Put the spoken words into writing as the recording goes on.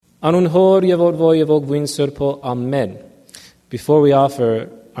Anunhor Yevodvo Yevog Winsurpo Amen. Before we offer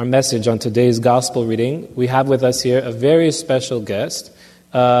our message on today's gospel reading, we have with us here a very special guest.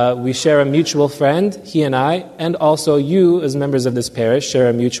 We share a mutual friend, he and I, and also you, as members of this parish, share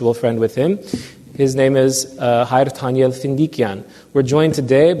a mutual friend with him. His name is Hartaniel Findikian. We're joined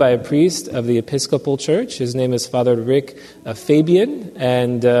today by a priest of the Episcopal Church. His name is Father Rick Fabian,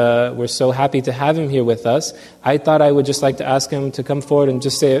 and we're so happy to have him here with us. I thought I would just like to ask him to come forward and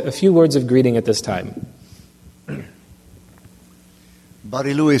just say a few words of greeting at this time.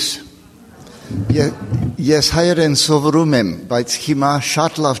 Bari Luis, yes hayren sovrumem, baitschima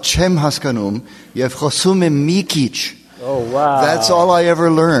shatlav chem haskanum, yev chosumem mikich. Oh, wow. That's all I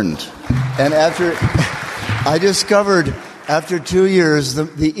ever learned. And I discovered after 2 years,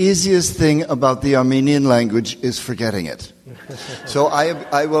 the easiest thing about the Armenian language is forgetting it. So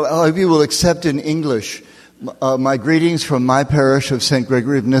I hope you will accept in English my greetings from my parish of St.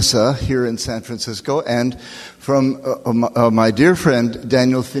 Gregory of Nyssa here in San Francisco, and from my dear friend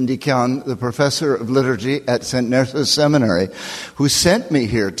Daniel Findikian, the professor of liturgy at St. Nerses Seminary, who sent me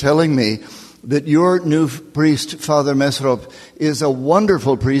here telling me that your new priest, Father Mesrop, is a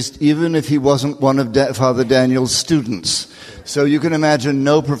wonderful priest, even if he wasn't one of Father Daniel's students. So you can imagine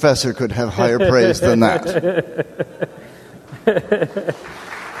no professor could have higher praise than that.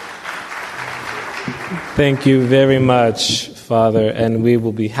 Thank you very much, Father, and we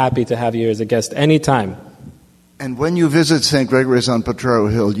will be happy to have you as a guest anytime. And when you visit St. Gregory's on Potrero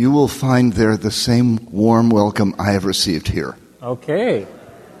Hill, you will find there the same warm welcome I have received here. Okay.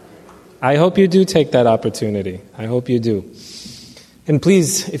 I hope you do take that opportunity. I hope you do. And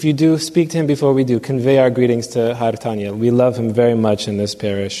please, if you do, speak to him before we do. Convey our greetings to Hartaniel. We love him very much in this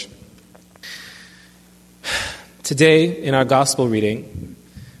parish. Today, in our gospel reading,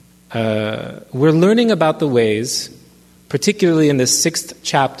 we're learning about the ways, particularly in the 6th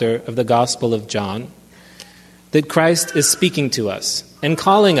chapter of the Gospel of John, that Christ is speaking to us and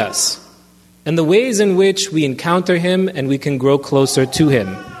calling us, and the ways in which we encounter him and we can grow closer to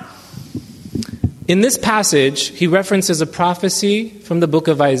him. In this passage, he references a prophecy from the book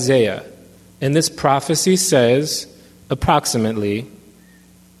of Isaiah. And this prophecy says, approximately,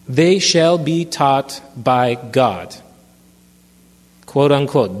 they shall be taught by God. Quote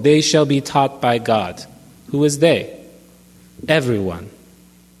unquote, they shall be taught by God. Who is they? Everyone.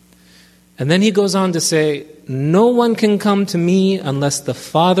 And then he goes on to say, no one can come to me unless the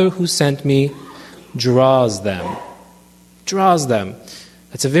Father who sent me draws them. Draws them.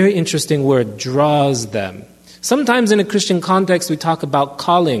 That's a very interesting word, draws them. Sometimes in a Christian context we talk about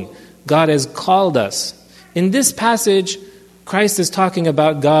calling. God has called us. In this passage, Christ is talking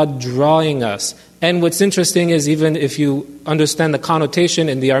about God drawing us. And what's interesting is, even if you understand the connotation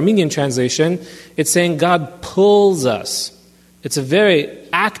in the Armenian translation, it's saying God pulls us. It's a very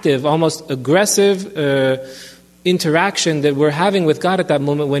active, almost aggressive interaction that we're having with God at that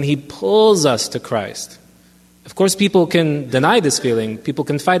moment when he pulls us to Christ. Of course, people can deny this feeling. People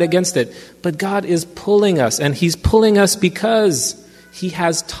can fight against it. But God is pulling us, and he's pulling us because he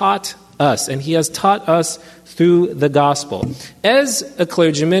has taught us, and he has taught us through the gospel. As a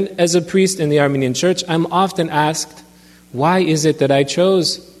clergyman, as a priest in the Armenian Church, I'm often asked, why is it that I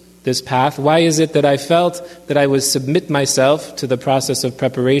chose this path? Why is it that I felt that I would submit myself to the process of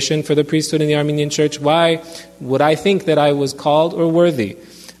preparation for the priesthood in the Armenian Church? Why would I think that I was called or worthy?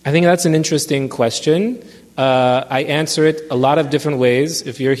 I think that's an interesting question. I answer it a lot of different ways.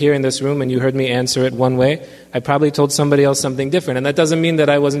 If you're here in this room and you heard me answer it one way, I probably told somebody else something different. And that doesn't mean that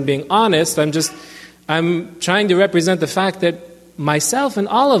I wasn't being honest. I'm trying to represent the fact that myself and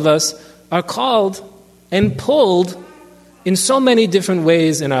all of us are called and pulled in so many different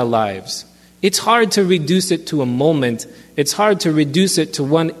ways in our lives. It's hard to reduce it to a moment. It's hard to reduce it to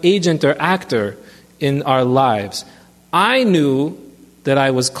one agent or actor in our lives. I knew that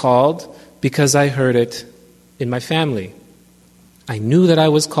I was called because I heard it in my family. I knew that I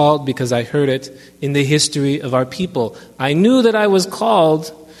was called because I heard it in the history of our people. I knew that I was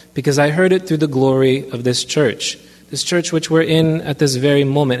called because I heard it through the glory of this church which we're in at this very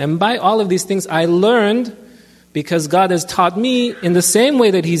moment. And by all of these things, I learned, because God has taught me in the same way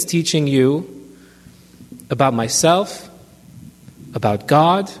that he's teaching you, about myself, about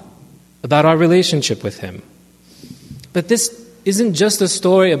God, about our relationship with him. But this isn't just a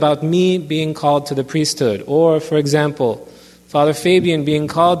story about me being called to the priesthood, or, for example, Father Fabian being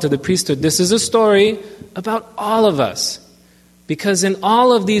called to the priesthood. This is a story about all of us, because in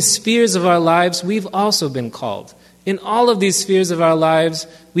all of these spheres of our lives, we've also been called. In all of these spheres of our lives,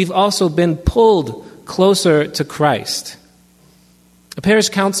 we've also been pulled closer to Christ. A parish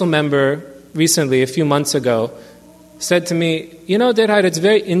council member recently, a few months ago, said to me, Derhard, it's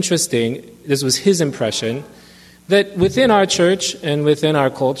very interesting, this was his impression, that within our church and within our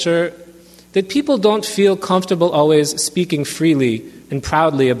culture, that people don't feel comfortable always speaking freely and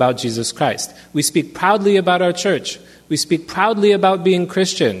proudly about Jesus Christ. We speak proudly about our church. We speak proudly about being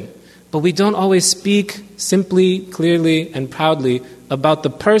Christian. But we don't always speak simply, clearly, and proudly about the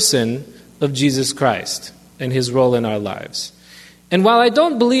person of Jesus Christ and his role in our lives. And while I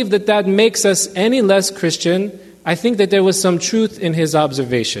don't believe that that makes us any less Christian, I think that there was some truth in his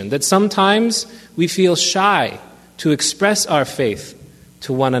observation, that sometimes we feel shy to express our faith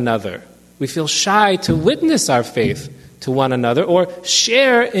to one another. We feel shy to witness our faith to one another or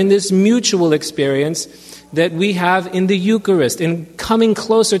share in this mutual experience that we have in the Eucharist, in coming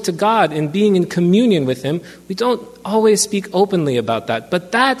closer to God, in being in communion with Him. We don't always speak openly about that,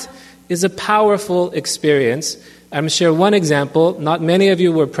 but that is a powerful experience. I'm going to share one example. Not many of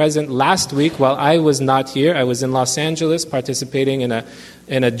you were present last week while I was not here. I was in Los Angeles participating in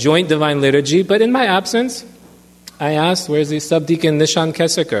a joint divine liturgy, but in my absence, I asked, where's the subdeacon Nishan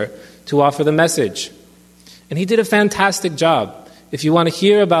Keseker, to offer the message. And he did a fantastic job. If you want to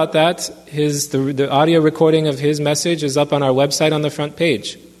hear about that, the audio recording of his message is up on our website on the front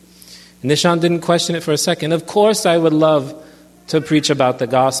page. And Nishan didn't question it for a second. Of course I would love to preach about the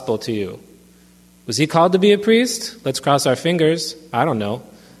gospel to you. Was he called to be a priest? Let's cross our fingers. I don't know.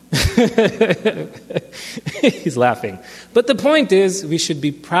 He's laughing. But the point is, we should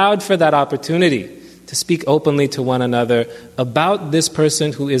be proud for that opportunity to speak openly to one another about this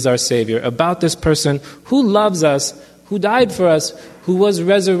person who is our Savior, about this person who loves us, who died for us, who was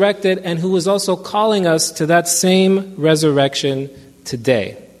resurrected, and who was also calling us to that same resurrection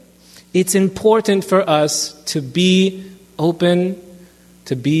today. It's important for us to be open,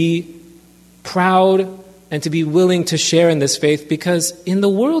 to be proud, and to be willing to share in this faith, because in the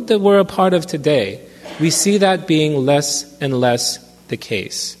world that we're a part of today, we see that being less and less the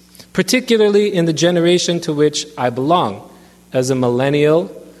case. Particularly in the generation to which I belong. As a millennial,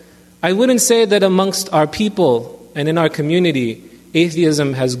 I wouldn't say that amongst our people and in our community,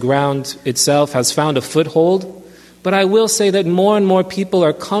 atheism has ground itself, has found a foothold. But I will say that more and more people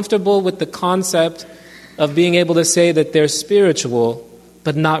are comfortable with the concept of being able to say that they're spiritual,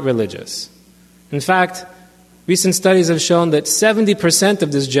 but not religious. In fact, recent studies have shown that 70%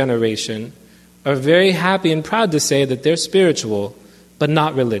 of this generation are very happy and proud to say that they're spiritual, but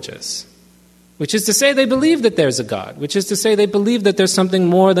not religious. Which is to say they believe that there's a God. Which is to say they believe that there's something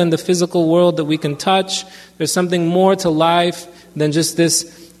more than the physical world that we can touch. There's something more to life than just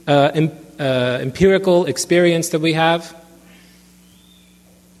this empirical experience that we have.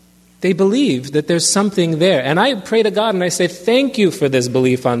 They believe that there's something there. And I pray to God and I say thank you for this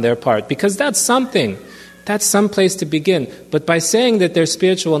belief on their part, because that's something. That's some place to begin. But by saying that they're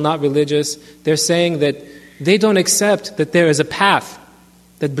spiritual, not religious, they're saying that they don't accept that there is a path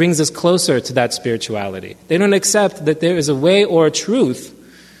that brings us closer to that spirituality. They don't accept that there is a way or a truth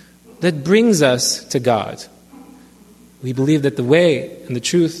that brings us to God. We believe that the way and the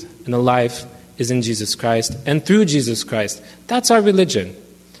truth and the life is in Jesus Christ and through Jesus Christ. That's our religion.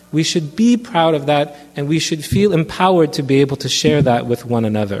 We should be proud of that, and we should feel empowered to be able to share that with one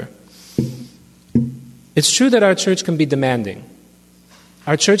another. It's true that our church can be demanding.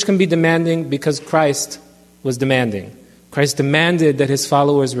 Our church can be demanding because Christ was demanding. Christ demanded that his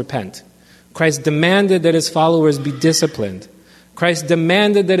followers repent. Christ demanded that his followers be disciplined. Christ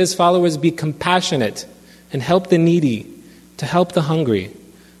demanded that his followers be compassionate and help the needy, to help the hungry.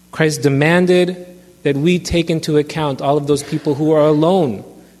 Christ demanded that we take into account all of those people who are alone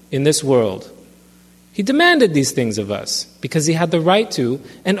in this world. He demanded these things of us because he had the right to,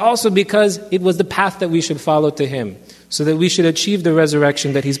 and also because it was the path that we should follow to him, so that we should achieve the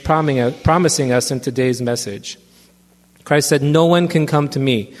resurrection that he's promising us in today's message. Christ said, "No one can come to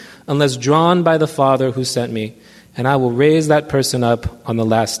me unless drawn by the Father who sent me, and I will raise that person up on the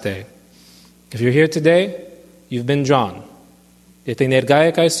last day." If you're here today, you've been drawn. Եթե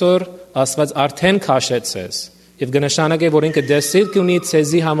ներկայ եք այսօր, Աստված արդեն քաշեցես։ Եվ կնշանակե, որ ինքը դեսիլ կունի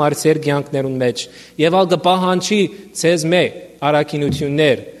ցեզի համար ծեր կյանքներուն մեջ, եւ ալ կպահանջի ցեզ մե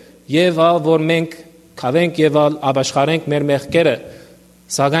արաքինություններ, եւ ալ որ մենք քավենք եւ ալ ապաշխարենք մեր մեղքերը,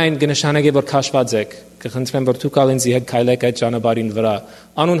 սակայն կնշանակե, որ քաշված եք։ Կխնդրեմ, որ դուք ալ ինձի հետ քայլեք այդ ճանապարհին վրա։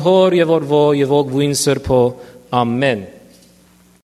 Անուն Հոր եւ Որդու եւ Ոգին Սրբո, ամեն։